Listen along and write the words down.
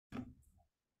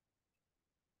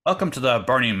Welcome to the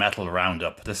Burning Metal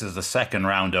Roundup. This is the second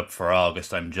roundup for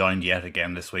August. I'm joined yet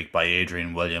again this week by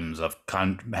Adrian Williams of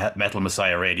Metal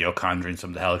Messiah Radio, conjuring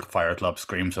some of the Hellfire Club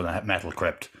screams from the Metal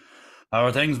Crypt. How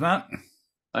are things, Matt?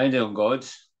 I'm doing good.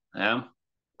 I am.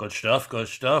 Good stuff, good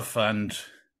stuff. And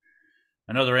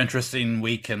another interesting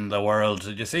week in the world.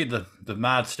 Did you see the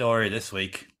mad story this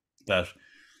week that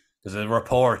there's a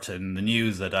report in the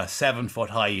news that 7 foot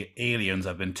high aliens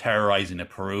have been terrorizing a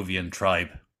Peruvian tribe?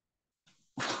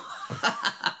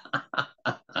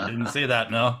 You didn't see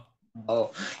that, no?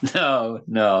 Oh, no,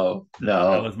 no, That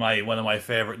no. was my one of my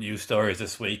favorite news stories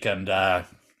this week, and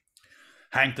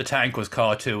Hank the Tank was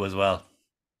caught too as well.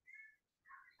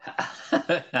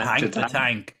 To Hank the that.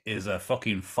 Tank is a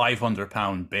fucking 500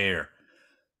 pound bear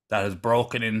that has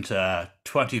broken into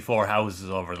 24 houses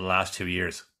over the last 2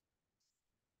 years.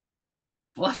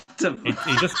 What the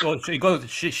He just goes.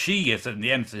 She gets in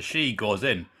the end. So she goes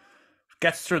in,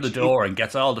 gets through the Je- door, and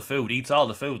gets all the food, eats all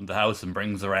the food in the house, and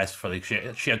brings the rest for the.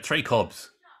 She had three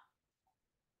cubs.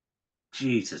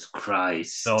 Jesus So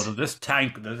Christ? this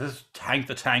Hank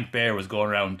the Tank bear was going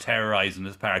around terrorizing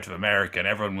this part of America, and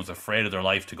everyone was afraid of their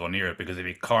life to go near it because if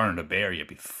you cornered a bear, you'd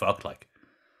be fucked. Like,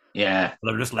 Yeah.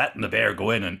 they were just letting the bear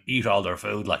go in and eat all their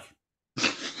food. Like,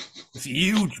 it's a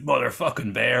huge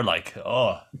motherfucking bear. Like,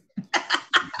 oh,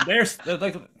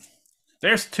 like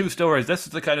there's two stories. This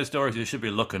is the kind of stories you should be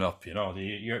looking up. You make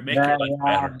Yeah, your life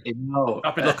yeah, better. I know.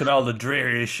 Not be looking at all the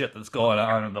dreary shit that's going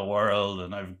on in the world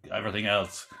and everything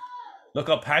else. Look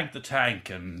up Hank the Tank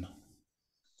and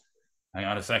hang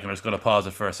on a second. I'm just going to pause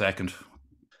it for a second.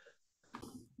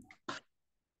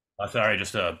 Oh, sorry,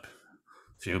 just a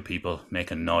few people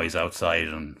making noise outside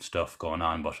and stuff going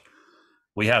on. But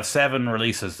we have seven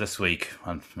releases this week,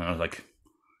 and like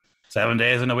 7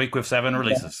 days in a week with seven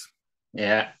releases.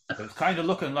 Yeah. It was kind of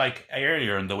looking like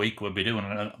earlier in the week we'd be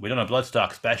doing we done a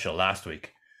Bloodstock special last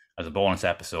week as a bonus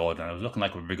episode, and it was looking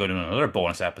like we'd be doing another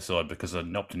bonus episode because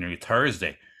up to nearly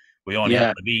Thursday we only had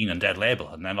Yeah. Levine and Dead Label,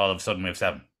 and then all of a sudden we have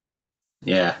seven.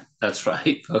 Yeah. That's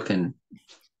right. Fucking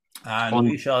And fun.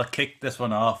 we shall kick this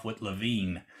one off with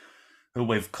Levine, who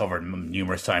we've covered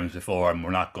numerous times before, and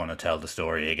we're not going to tell the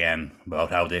story again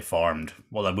about how they formed.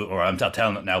 Well, I'm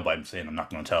telling it now, but I'm saying I'm not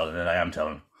going to tell it, and I am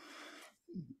telling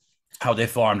how they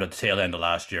formed at the tail end of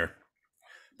last year,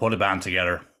 put a band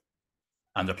together,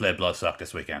 and they played Bloodstock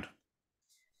this weekend.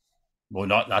 We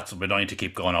don't need to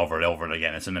keep going over it over and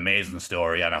again. It's an amazing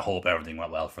story, and I hope everything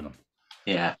went well for them.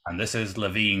 Yeah. And this is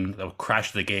Levine that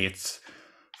crashed the gates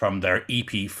from their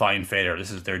EP Fine Failure.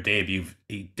 This is their debut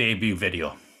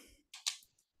video.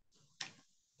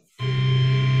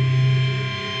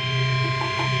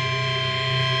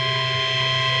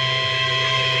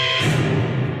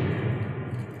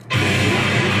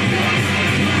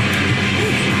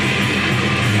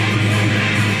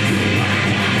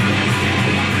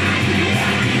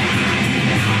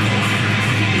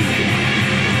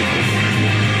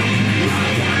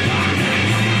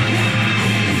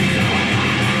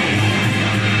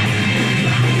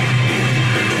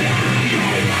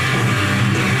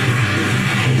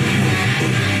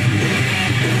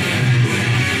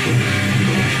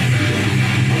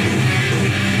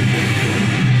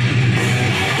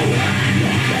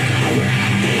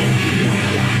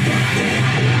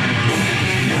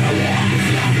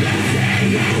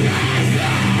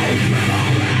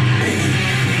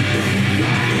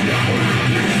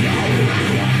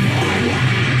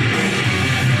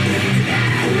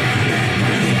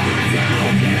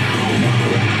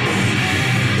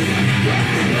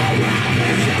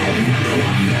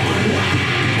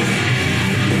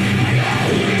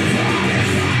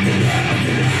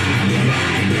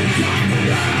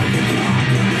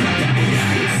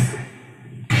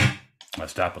 I'll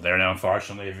stop it there now.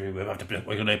 Unfortunately, we're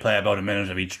going to play about a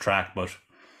minute of each track, but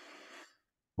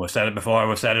we've said it before,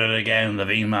 we've said it again.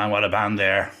 Levine, man, what a band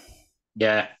there.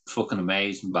 Yeah. Fucking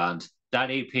amazing band.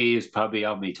 That EP is probably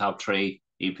on my top three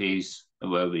EPs. It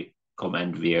will be come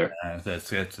end of the year.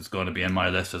 It's going to be in my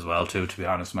list as well, too. To be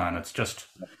honest, man, it's just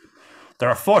they're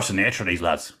a force of nature. These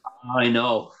lads. I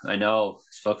know, I know.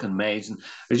 It's fucking amazing. I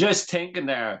was just thinking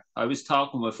there, I was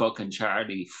talking with fucking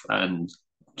Charlie and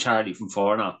Charlie from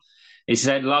Forno. He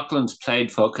said Lachlan's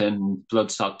played fucking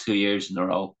Bloodstock 2 years in a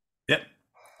row, Yep,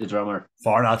 the drummer.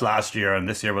 four not last year and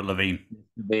this year with Levine.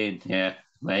 Being, yeah,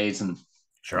 amazing.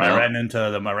 Sure, You I know? ran into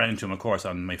them. I ran into him, of course,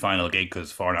 on my final gig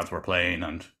because four nots were playing,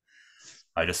 and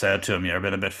I just said to him, "You're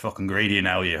been a bit fucking greedy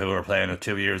now, you who are playing it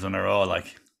 2 years in a row." Like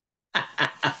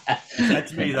he said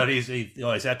to me that he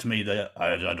said to me that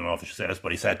I don't know if he should say this,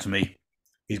 but he said to me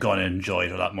he's going to enjoy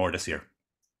it a lot more this year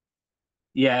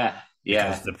Yeah,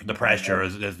 because yeah. the pressure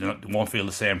won't feel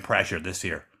the same pressure this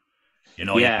year. You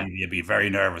know, Yeah, you'd be very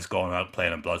nervous going out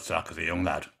playing in Bloodstock as a young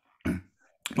lad.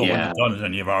 But when yeah, you've done it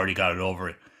and you've already got it over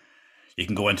it, you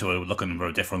can go into it looking for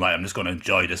a different light. I'm just going to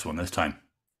enjoy this one this time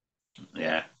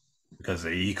yeah. because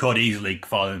you could easily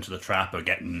fall into the trap of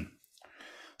getting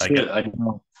like True, I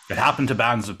know. it happened to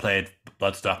bands that played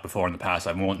Bloodstock before in the past.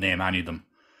 I won't name any of them,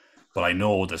 but I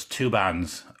know there's two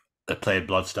bands that played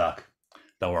Bloodstock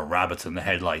that were rabbits in the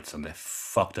headlights and they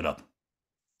fucked it up.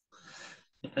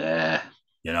 Yeah,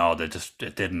 You know, they just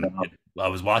it didn't. I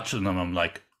was watching them. I'm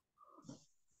like,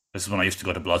 this is when I used to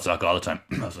go to Bloodstock all the time.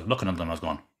 I was like looking at them. I was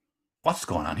going, "What's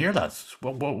going on here, lads?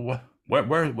 Where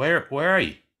are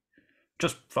you?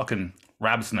 Just fucking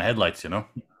rabbits in the headlights, you know."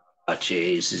 oh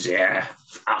Jesus, yeah.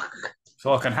 Fuck.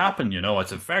 So it can happen, you know.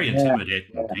 It's a very Yeah,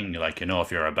 intimidating thing. Like, you know,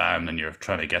 if you're a band and you're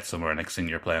trying to get somewhere, next thing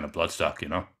you're playing a Bloodstock, you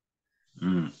know.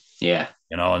 mm, yeah.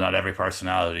 You know, not every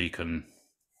personality can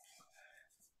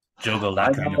juggle I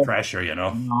that kind of know. pressure, you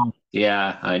know.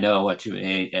 Yeah, I know what you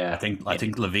mean. I Yeah, think I yeah,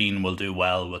 think Levine will do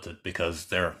well with it because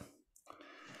they're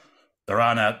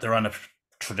on a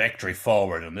trajectory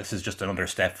forward, and this is just another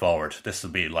step forward. This will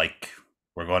be like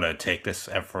we're going to take this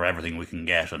for everything we can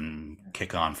get and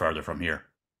kick on further from here.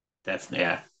 definitely.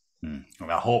 Yeah,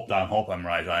 I hope I'm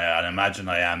right. I imagine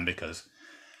I am because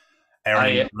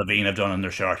everything I that Levine have done in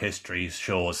their short histories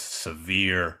shows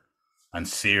severe and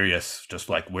serious. Just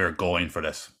like we're going for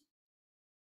this.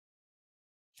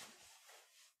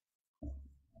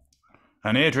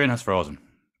 And Adrian has frozen.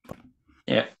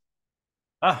 yeah,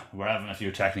 We're having a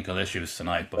few technical issues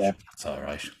tonight, but yeah. that's all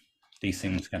right. These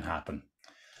things can happen.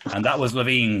 And that was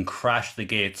Levine Crash the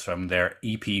Gates from their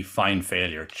EP Fine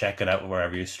Failure. Check it out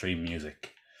wherever you stream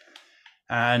music.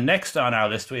 And next on our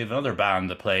list, we have another band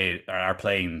that played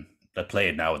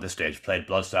now at this stage, played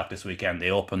Bloodstock this weekend.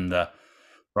 They opened the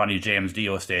Ronnie James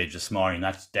Dio stage this morning.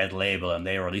 That's Dead Label, and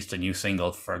they released a new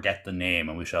single, Forget the Name,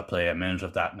 and we shall play a minute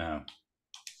of that now.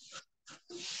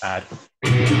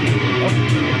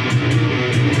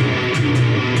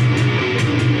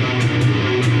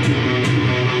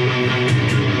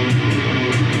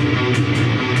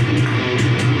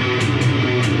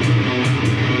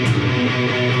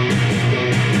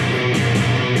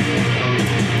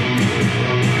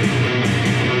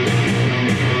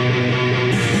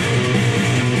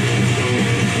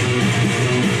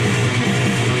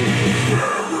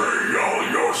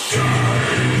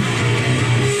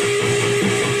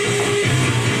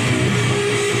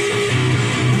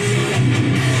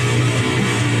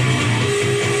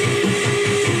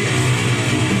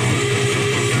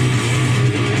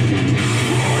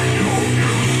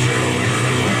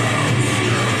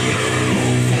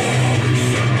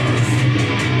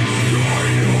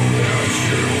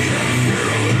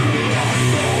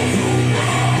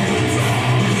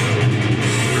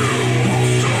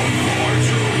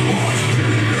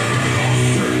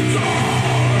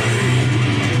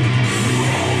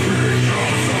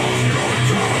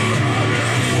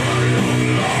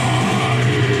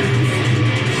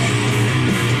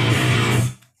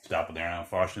 Stop it there now.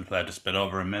 Unfortunately, I had to spit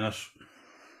over a minute.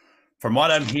 From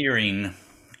what I'm hearing,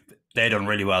 they done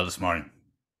really well this morning.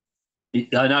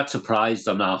 I'm not surprised.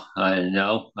 I'm not. I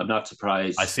know. I'm not I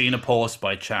surprised. seen a post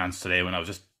by chance today when I was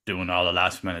just doing all the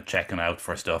last minute checking out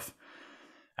for stuff,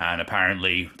 and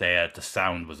apparently the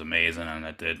sound was amazing, and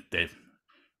they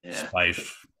Yeah, despite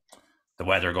the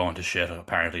weather going to shit,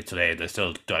 apparently today they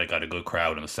still got a good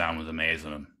crowd, and the sound was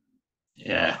amazing, and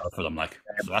yeah. well for them, like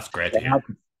so that's great They to hear. have,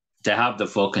 they have the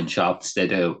fucking chops. They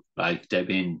do. Like they've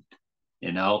been,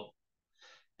 you know,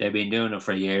 they've been doing it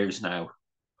for years now.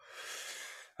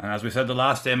 And as we said the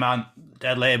last day, man,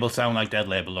 Dead Label sound like Dead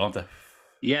Label, don't they?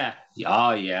 Yeah.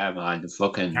 Oh yeah, man. The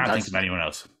fucking Can't think that's of anyone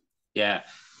else. yeah.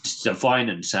 It's the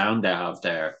defining sound they have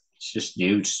there. It's just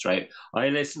huge, straight. I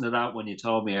listened to that when you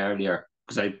told me earlier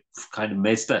because I kind of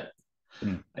missed it.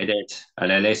 Hmm. I did,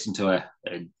 and I listened to it.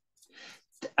 And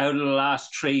out of the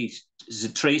last three, is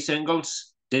it three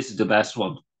singles? This is the best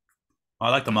one. I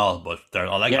like them all, but Yeah,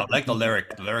 I like the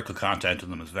lyrical content in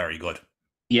them is very good.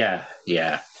 yeah,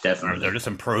 yeah, They're definitely. just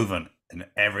improving in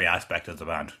every aspect of the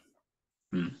band.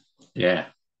 Mm. Yeah,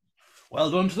 Well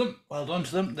done to them. Well done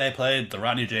to them. They played the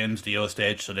Ronnie James Dio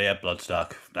stage today at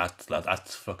Bloodstock.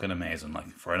 That's fucking amazing. Like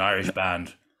for an Irish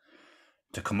band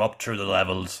to come up through the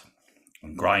levels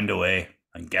and grind away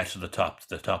and get to the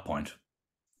top point.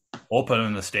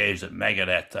 Opening the stage at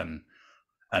Megadeth and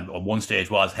one stage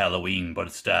was Halloween, but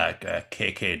it's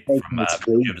KK from it's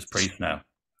free. Judas Priest now.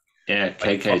 Yeah,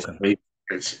 Like KK's fucking free.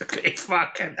 It's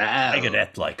fucking hell.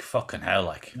 Megadeth, like fucking hell,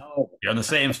 like No. you're on the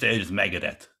same stage as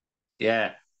Megadeth.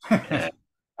 Yeah, yeah,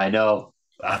 I know.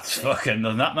 That's fucking.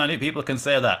 There's not many people can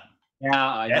say that.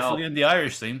 Yeah, I Definitely know. in the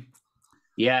Irish scene.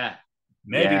 Yeah,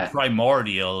 Maybe Yeah,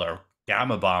 Primordial or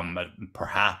Gamma Bomb,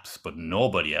 perhaps, but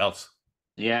nobody else.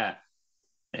 yeah,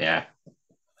 yeah.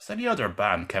 Has any other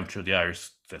band come through the Irish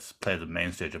that's played the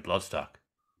main stage of Bloodstock?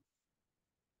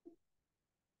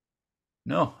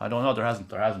 No, I don't know. There hasn't.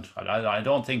 There hasn't. I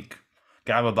don't think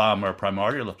Gamma Bomb or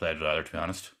Primordial have played it either, to be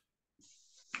honest.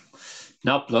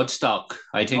 Not Bloodstock.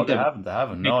 I No, think they they've. haven't. They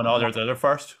haven't. No, no, they're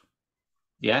first.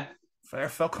 Yeah, Fair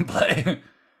fucking play.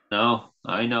 no,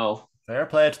 I know. Fair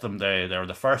play to them. They were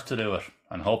the first to do it,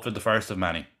 and hopefully the first of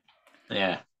many.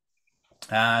 Yeah.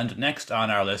 And next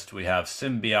on our list, we have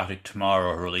Symbiotic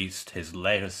Tomorrow released his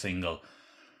latest single,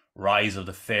 Rise of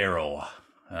the Pharaoh.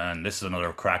 And this is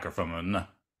another cracker from him, isn't it?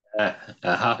 Yeah,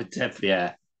 Oh, this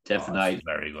is definitely.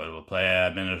 very good. We'll play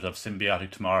a minute of Symbiotic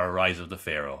Tomorrow, Rise of the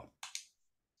Pharaoh.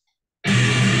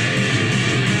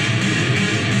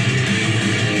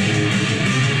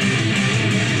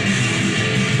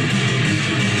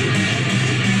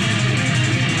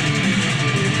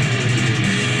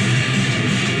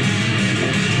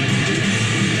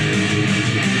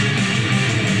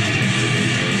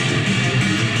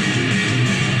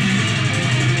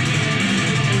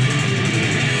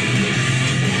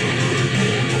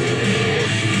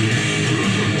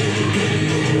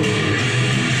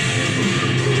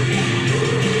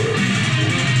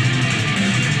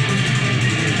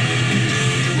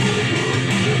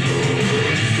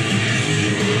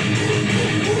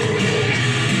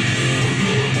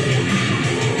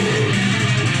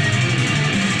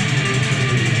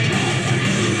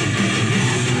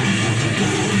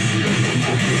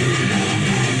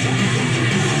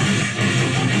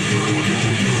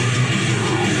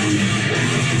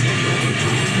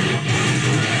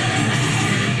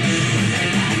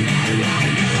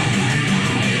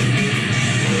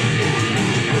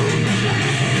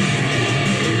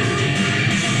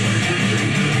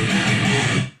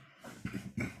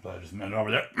 But just a minute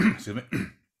over there. Excuse me.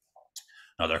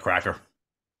 Another cracker.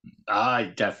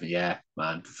 Definitely, yeah,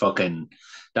 man. Fucking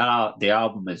the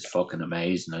album is fucking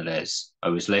amazing. It is. I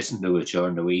was listening to it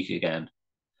during the week again,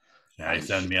 Yeah, he and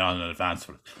sent me on in advance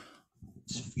for it.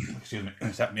 Excuse me.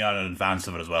 He sent me on in advance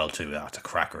of it as well, too. Yeah, it's a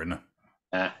cracker, isn't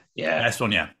it? yeah, Best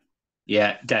one, yeah.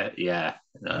 yeah. I Best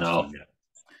one, know. yeah.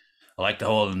 I like the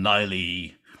whole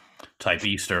Niley type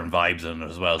Eastern vibes in it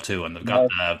as well too, and they've got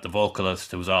Yeah. the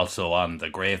vocalist who's also on the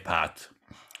Grave Path,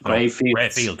 no, Great feats.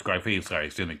 Grey Fields, sorry,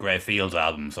 excuse me, Grey Fields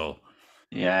album. So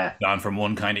Yeah, gone from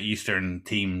one kind of Eastern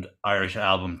themed Irish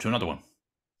album to another one.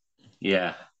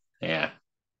 yeah, yeah.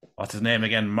 What's his name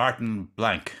again? Martin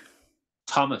Blank,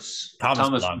 Thomas.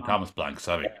 Thomas Blank.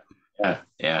 Sorry. Yeah,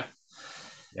 yeah,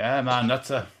 Yeah, man,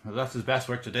 that's his best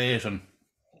work to date, and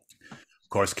of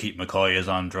course Keith McCoy is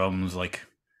on drums. Like,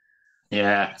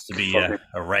 yeah. has to be Fucking-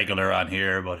 a regular on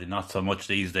here, but not so much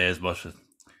these days. But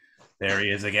there he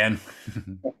is again.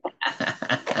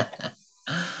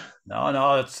 No,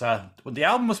 no, it's well, the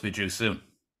album must be due soon.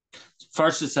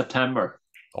 1st of September.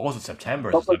 Oh, was it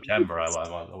September? It's September. I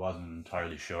wasn't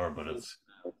entirely sure, but You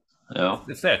know?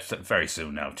 it's there. It's very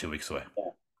soon now, 2 weeks away,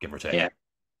 give or take. Yeah,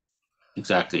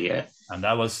 exactly. Yeah, And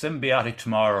that was Symbiotic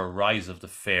Tomorrow, Rise of the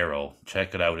Pharaoh.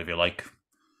 Check it out if you like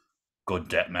good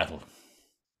death metal.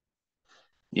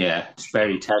 yeah. It's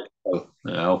very technical.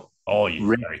 You know. Oh, you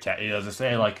very as I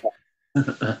say, like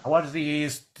what is he?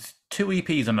 He's two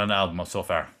EPs on an album so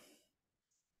far.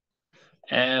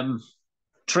 um,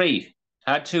 three.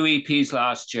 Had two EPs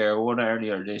last year, one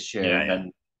earlier this year, Yeah, and yeah,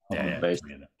 then yeah, one yeah.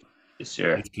 basically this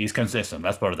year. He's consistent.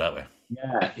 Let's put it that way.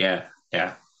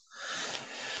 Yeah.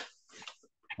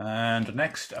 And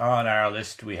next on our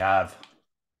list we have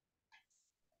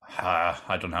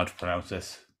I don't know how to pronounce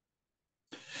this.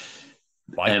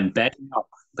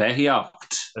 Betty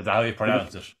Oct. Is that how you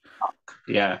pronounce it?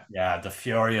 Yeah, Yeah, The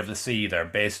Fury of the Sea. They're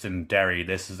based in Derry.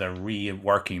 This is a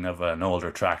reworking of an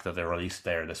older track that they released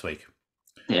there this week.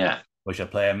 yeah. We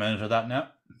should play a minute of that now.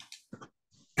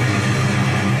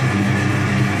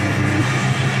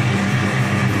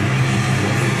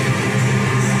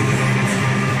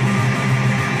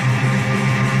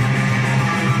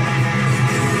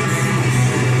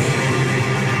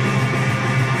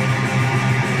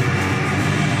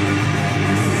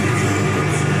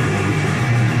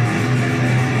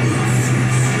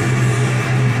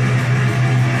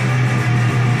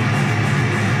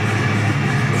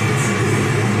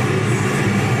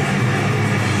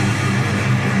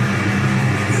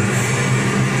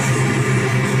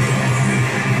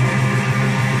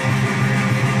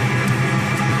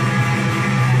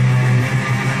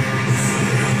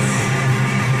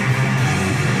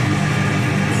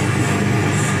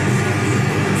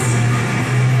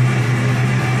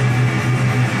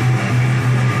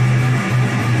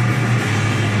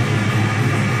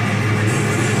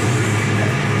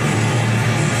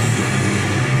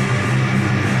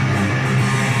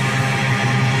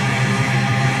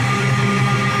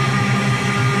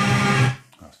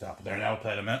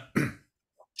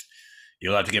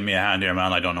 You'll have to give me a hand here,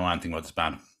 man. I don't know anything about this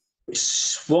band.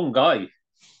 It's one guy.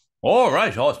 Oh,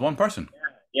 right. Oh, it's one person.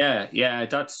 Yeah, yeah.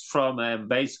 That's from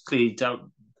basically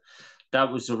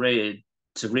that was a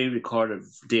re-recorded.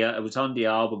 It was on the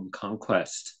album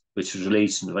Conquest, which was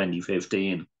released in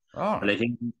 2015. All And right. I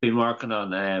think he's been working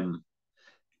on.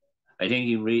 I think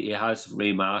he has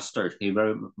remastered. He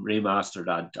remastered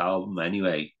that album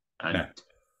anyway, and Yeah.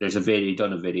 there's a video. He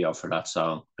done a video for that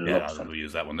song, and it Yeah, looked we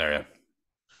use that one there, yeah.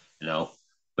 you know.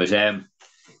 But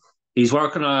he's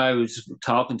working on. I was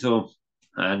talking to him,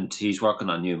 and he's working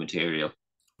on new material.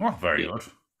 Oh, very Yeah, good.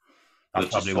 That's which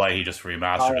is probably fun. why he just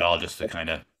remastered it all, just to kind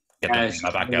of get the Yeah,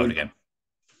 thing back out again.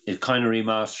 it's kind of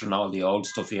remastering all the old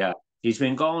stuff. Yeah, he's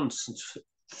been going since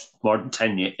more than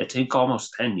 10 years. I think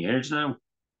almost 10 years now.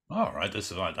 All right,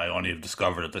 this is I only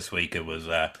discovered it this week. It was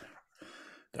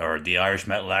or the Irish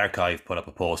Metal Archive put up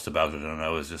a post about it, and I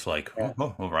was just like, Yeah,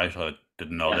 oh, all right, I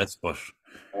didn't know yeah. this, but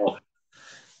Oh,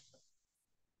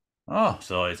 oh,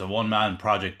 so it's a one man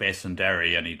project based in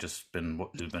Derry, and he's been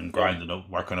yeah, grinding up,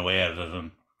 working away at it,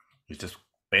 and he's just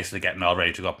basically getting all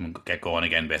ready to go up and get going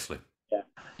again, basically. yeah,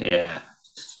 yeah.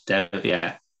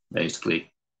 Yeah,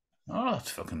 basically. Oh,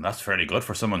 that's fairly good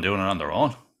for someone doing it on their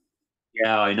own.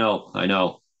 Yeah, I know, I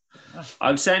know. Yeah.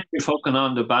 I've sent you fucking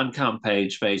on the Bandcamp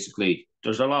page. Basically,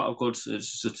 there's a lot of good.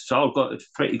 It's all good. It's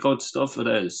pretty good stuff. It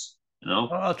is, you know.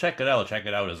 Well, I'll check it out. Check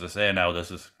it out. As I say now,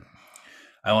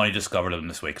 I only discovered them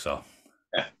this week, so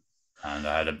Yeah, and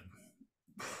I had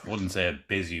wouldn't say a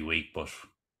busy week, but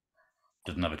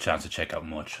didn't have a chance to check out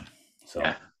much. So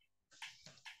yeah.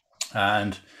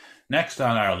 and next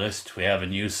on our list, we have a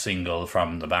new single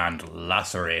from the band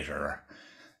Lacerator,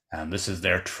 and this is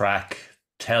their track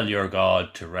 "Tell Your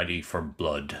God to Ready for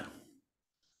Blood."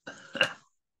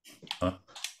 Huh?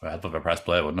 Well, help if I press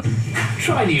play, wouldn't it?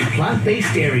 Try new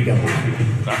plant-based dairy gold.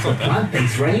 That's The okay.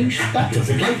 plant-based range that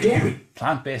doesn't like dairy.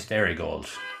 Plant-based dairy gold.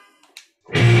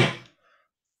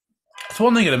 That's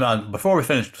one thing before we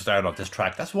finish starting off this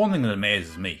track, that's one thing that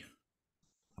amazes me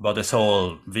about this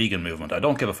whole vegan movement. I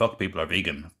don't give a fuck if people are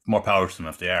vegan. More power to them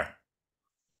if they are.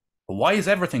 But why is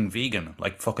everything vegan?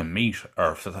 Like fucking meat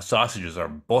or sausages or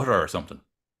butter or something?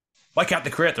 Why can't they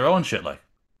create their own shit? Like,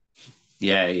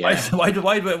 Yeah, why,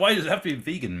 yeah, why does it have to be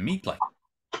vegan meat? Like,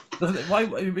 why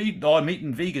oh, I'm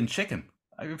eating vegan chicken.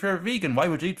 If you're a vegan, why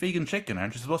would you eat vegan chicken?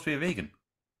 Aren't you supposed to be a vegan?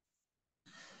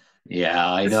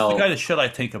 yeah. I This is the know. kind of shit I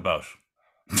think about.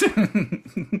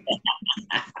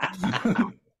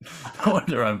 No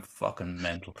wonder I'm fucking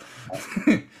mental.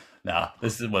 Nah,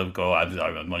 this is what go.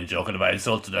 I'm only joking about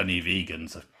insulted any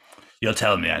vegans. You'll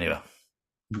tell me anyway.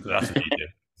 That's what you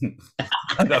do.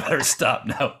 I better stop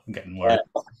now. I'm getting worried.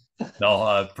 No,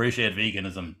 I appreciate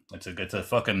veganism. It's a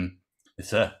fucking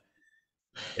it's a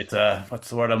what's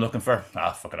the word I'm looking for?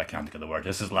 Ah, fuck it, I can't think of the word.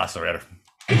 This is Lacerator.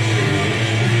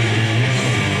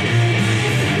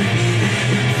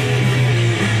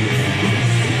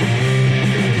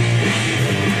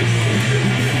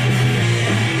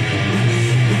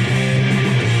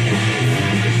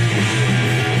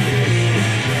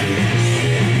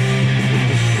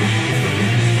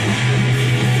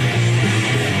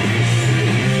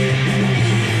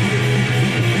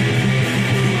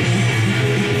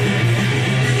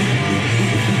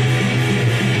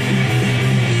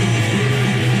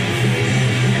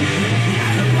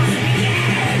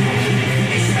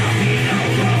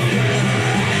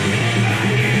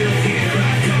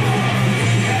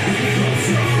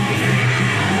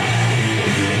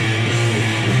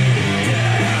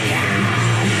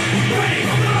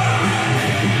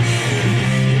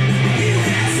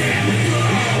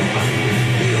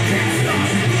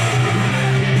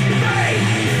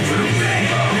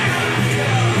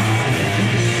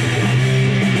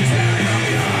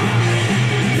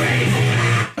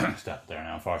 Stop there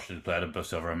now. Unfortunately, played a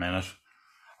bus over a minute.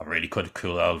 I really could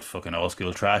cool out fucking old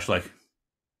school trash like.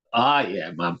 Ah,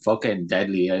 yeah, man. Fucking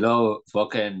deadly. I know.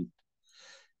 Fucking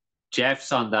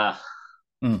Jeff's on that.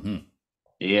 Mm-hmm.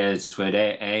 He is with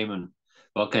Eamon.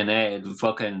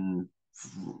 Fucking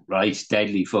right,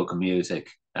 deadly fucking music.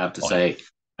 I have to Oh yeah. say.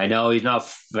 I know he's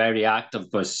not very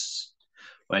active, but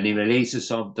when he releases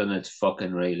something, it's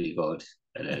fucking really good.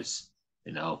 It is,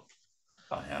 you know.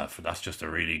 Oh yeah, that's just a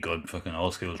really good fucking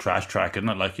old school trash track, isn't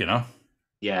it? Like,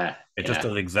 Yeah, it just yeah,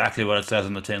 does exactly what it says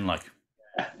in the tin. Like,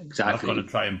 I'm not going to exactly.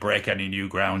 try and break any new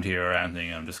ground here or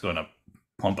anything. I'm just going to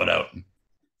pump it out.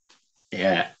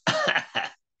 Yeah.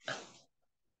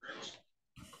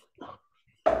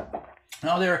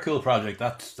 No, they're a cool project.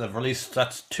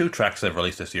 That's two tracks they've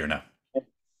released this year now.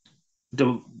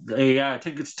 Yeah, I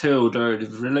think it's two.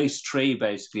 They've released three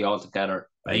basically altogether.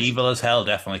 Basically. Evil as Hell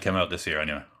definitely came out this year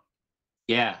anyway.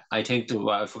 Yeah, I think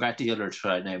I forgot the other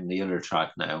track name. The other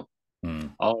track now. Hmm.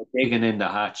 Oh, digging in the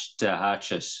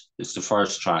hatches. It's the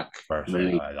first track. First,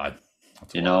 Really,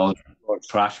 that's you what. know,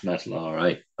 thrash metal. All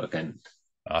right, again.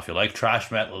 If you like trash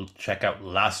metal, check out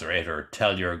Lacerator.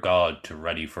 Tell your god to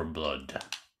ready for blood.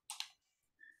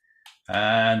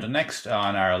 And next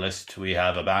on our list, we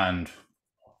have a band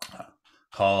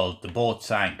called The Boat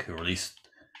Sank, who released.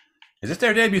 Is this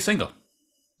their debut single?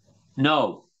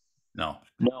 No, No.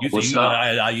 no, it's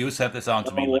not. You sent this on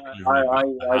to me No, like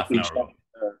literally a I've half an been hour ago. checking.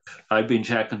 I've been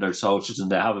checking their socials,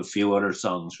 and they have a few other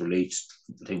songs released.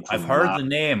 I think I've from heard the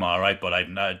name, all right, but I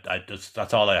just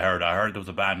that's all I heard. I heard there was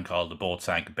a band called The Boat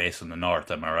Sank based in the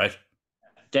north. Am I right?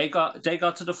 they got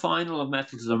to the final of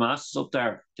Metal to the Masses up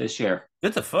there this year.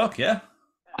 What the fuck? Yeah.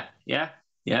 Yeah,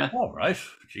 yeah. All right.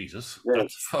 Jesus, Yeah.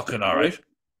 that's fucking all right.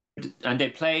 And they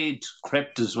played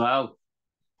Crypt as well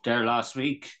there last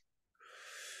week.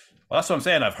 Well, that's what I'm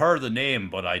saying. I've heard the name,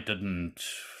 but I didn't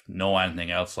know anything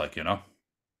else. Like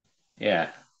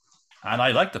Yeah, and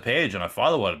I like the page and I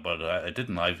follow it, but I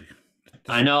didn't.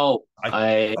 I know.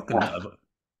 I fucking.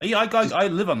 Yeah, I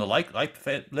live on the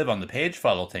live on the page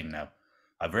follow thing now.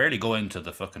 I rarely go into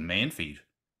the fucking main feed,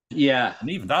 Yeah, and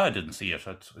even that I didn't see it.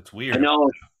 It's weird. I know.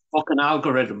 Fucking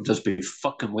algorithm just be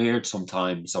fucking weird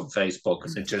sometimes on Facebook.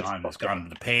 And It's gone. It's gone.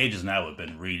 The pages now have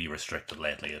been really restricted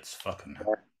lately. It's fucking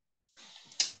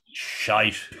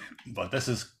shite. But this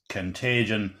is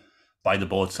Contagion by The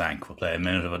Boat Sank. We'll play a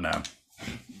minute of it now.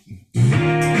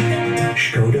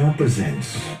 Skoda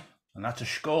presents. And that's a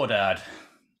Skodad.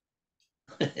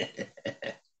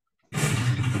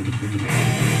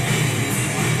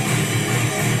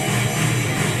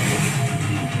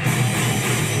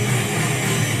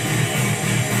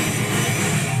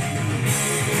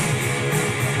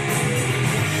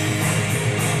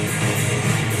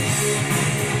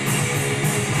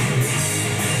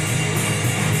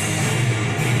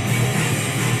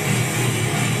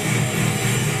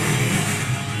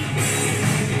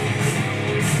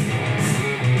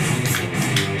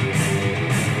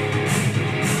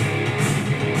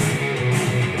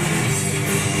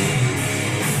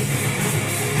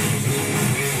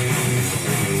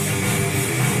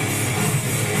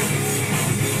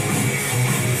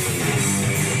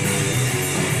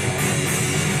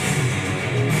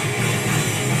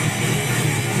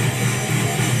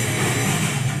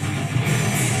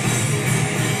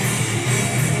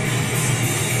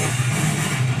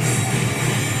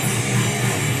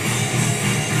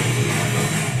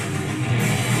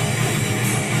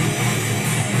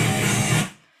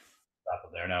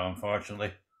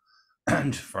 Unfortunately.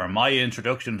 And for my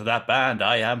introduction to that band,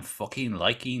 I am fucking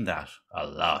liking that a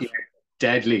lot. Yeah,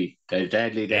 deadly. They're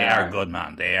deadly. They are good,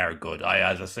 man. They are good.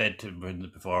 As I said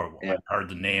before, Yeah. I heard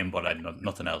the name, but I know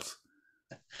nothing else.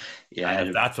 Yeah, and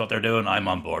if that's what they're doing, I'm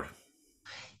on board.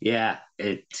 Yeah,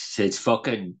 it's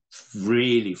fucking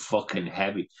really fucking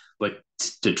heavy. But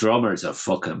the drummer's a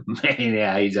fucking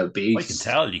man. He's a beast.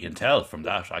 You can tell from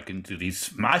that. I can do these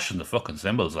smashing the fucking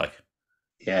cymbals, like.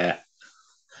 Yeah.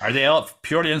 Are they all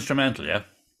purely instrumental? Yeah.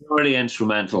 Purely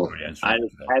instrumental. And as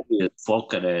heavy as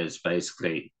fuck it is,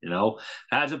 basically. You know,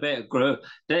 it has a bit of groove.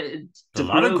 There's a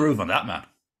lot of groove on that, man.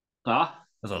 Huh?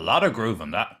 There's a lot of groove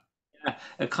on that. Yeah,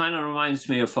 it kind of reminds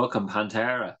me of fucking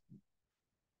Pantera.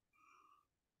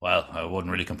 Well, I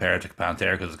wouldn't really compare it to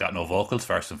Pantera because it's got no vocals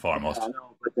first and foremost. I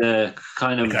know, but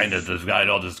the there's got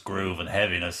all this groove and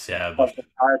heaviness, yeah. But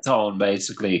guitar tone,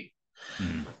 basically.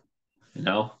 You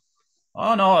know.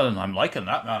 Oh no, I'm liking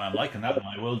that, man. I'm liking that, and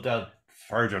I will delve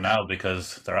further now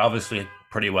because they're obviously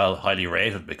pretty well highly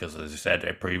rated. Because as you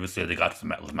said previously, they got to the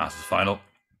Metal to Masses final.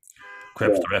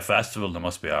 Crypt Riff Festival, they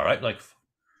must be all right. Like,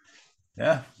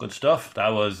 yeah, good stuff. That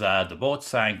was The Boat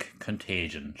Sank,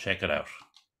 Contagion. Check it out.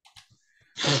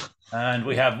 And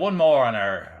we have one more on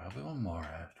our. Have we one more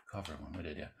to cover? One we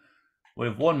did, yeah. We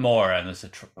have one more, and it's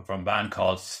from a band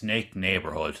called Snake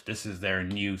Neighborhood. This is their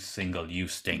new single, "You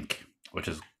Stink," which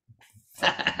is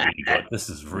really good. This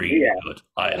is really good.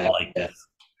 I like this.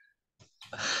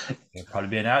 It'll probably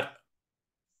be an ad.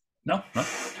 No.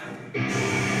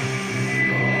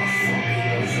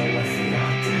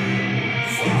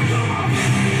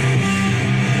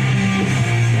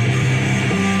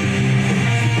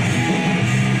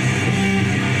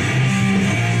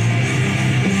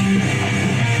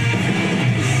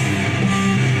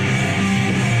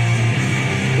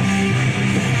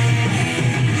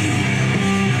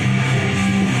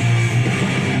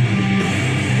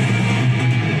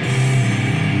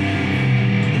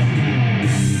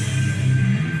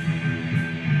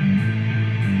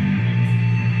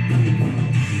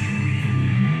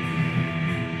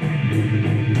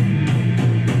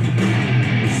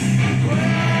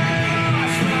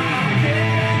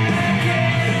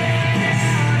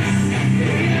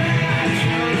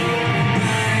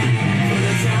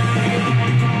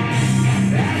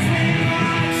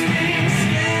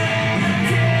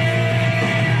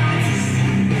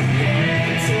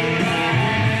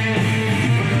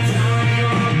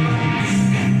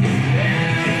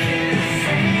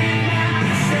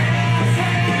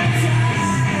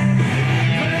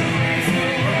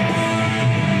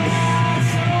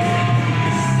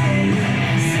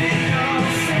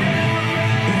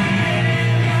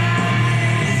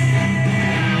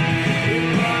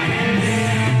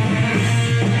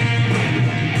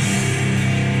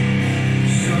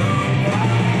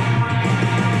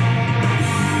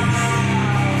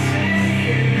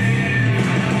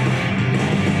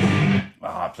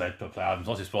 I'm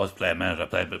not supposed to play a minute. I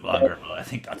played a bit longer, but I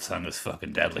think that song is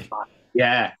fucking deadly.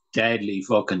 Yeah, deadly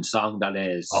fucking song that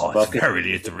is. Oh, Fucking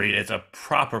it's a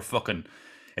proper fucking.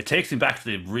 It takes me back to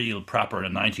the real proper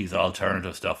 '90s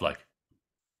alternative stuff. Like,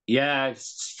 yeah,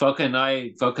 it's fucking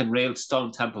I fucking real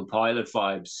Stone Temple Pilot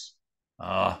vibes.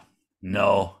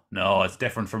 no, it's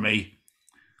different for me.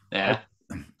 I Yeah.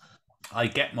 I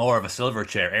get more of a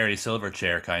early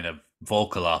Silverchair kind of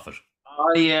vocal off it.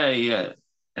 Oh yeah, yeah.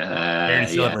 Early Yeah.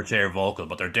 Silverchair vocal,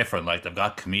 but they're different. Like they've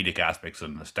got comedic aspects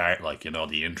in the start, like the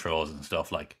intros and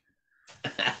stuff. Like,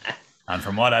 and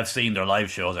from what I've seen, their live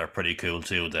shows are pretty cool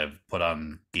too. They've put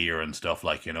on gear and stuff.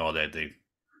 Like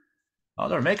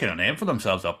they're making a name for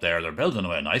themselves up there. They're building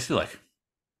away nicely. Like,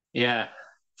 Yeah.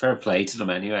 Fair play to them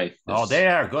anyway. oh, they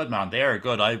are good, man. They are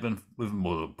good.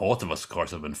 Both of us, of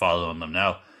course, have been following them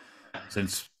now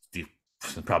since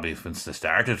probably since they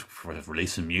started for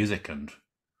releasing music, and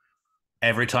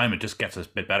every time it just gets a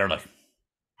bit better. Like,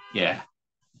 Yeah.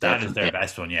 that is their Definitely.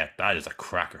 best one yet. That is a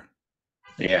cracker.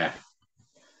 Yeah.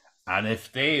 And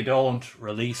if they don't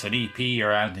release an EP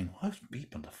or anything, what's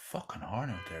beeping the fucking horn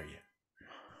out there, you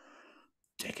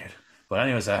dickhead? But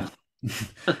anyways,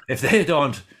 if they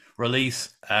don't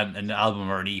release an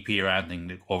album or an EP or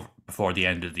anything before the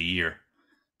end of the year,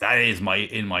 that is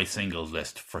in my singles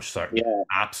list for certain. Yeah.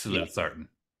 Absolute certain.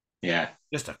 Yeah.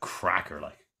 Just a cracker,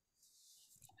 like.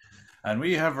 And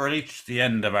we have reached the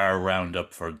end of our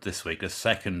roundup for this week, the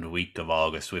second week of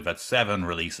August. We've had 7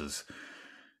 releases,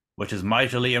 which is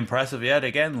mightily impressive yet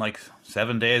again. Like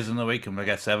 7 days in the week, and we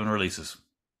get 7 releases.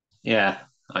 Yeah.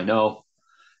 I know.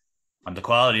 And the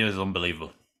quality is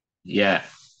unbelievable. Yeah.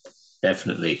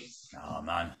 Definitely. Oh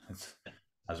man, it's,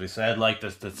 as we said, like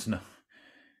that's no,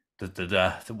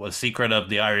 the secret of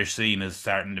the Irish scene is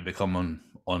starting to become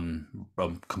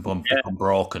become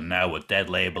broken now, with Dead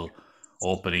Label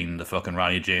opening the fucking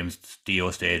Ronnie James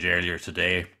Dio stage earlier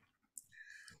today.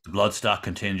 The Bloodstock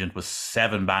contingent was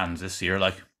 7 bands this year,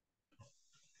 like.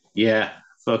 Yeah.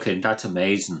 Fucking that's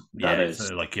amazing. That Yeah,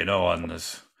 is. like, and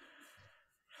there's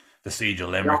the Siege of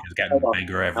Limerick is getting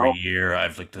bigger every year.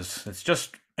 I've like this.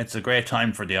 It's a great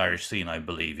time for the Irish scene, I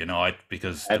believe.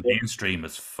 Because the mainstream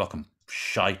is fucking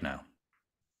shite now.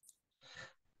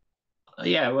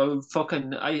 Yeah, well,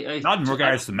 fucking, Not in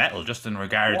regards to metal, just in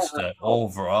regards to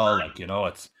overall. Like,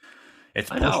 it's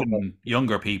pushing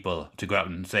younger people to go out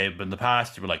and say. But in the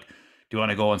past, you were like, "Do you want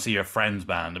to go and see your friend's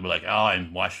band?" They were like, "Oh,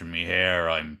 I'm washing my hair.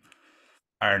 I'm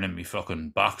ironing me fucking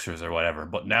boxers or whatever."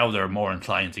 But now they're more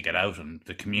inclined to get out, and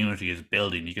the community is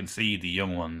building. You can see the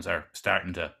young ones are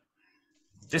starting to.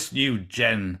 This new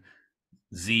Gen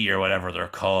Z or whatever they're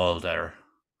called, they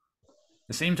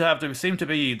seem to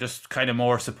be just kind of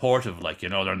more supportive. Like,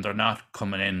 they're not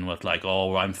coming in with like,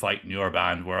 "Oh, I'm fighting your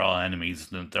band. We're all enemies."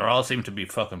 They're all seem to be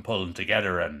fucking pulling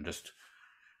together and just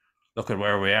look at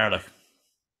where we are. Like,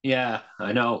 yeah,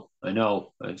 I know.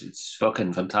 It's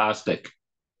fucking fantastic.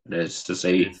 It is to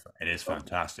see. it is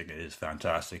fantastic. It is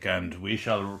fantastic, and we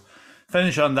shall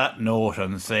finish on that note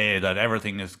and say that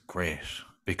everything is great,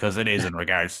 because it is in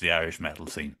regards to the Irish metal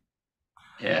scene.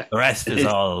 Yeah. The rest is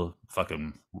all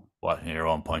fucking in your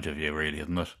own point of view, really,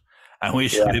 isn't it? And we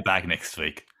shall be back next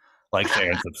week. Like, share,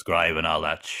 and subscribe, and all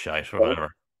that shit, or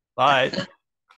whatever. Bye.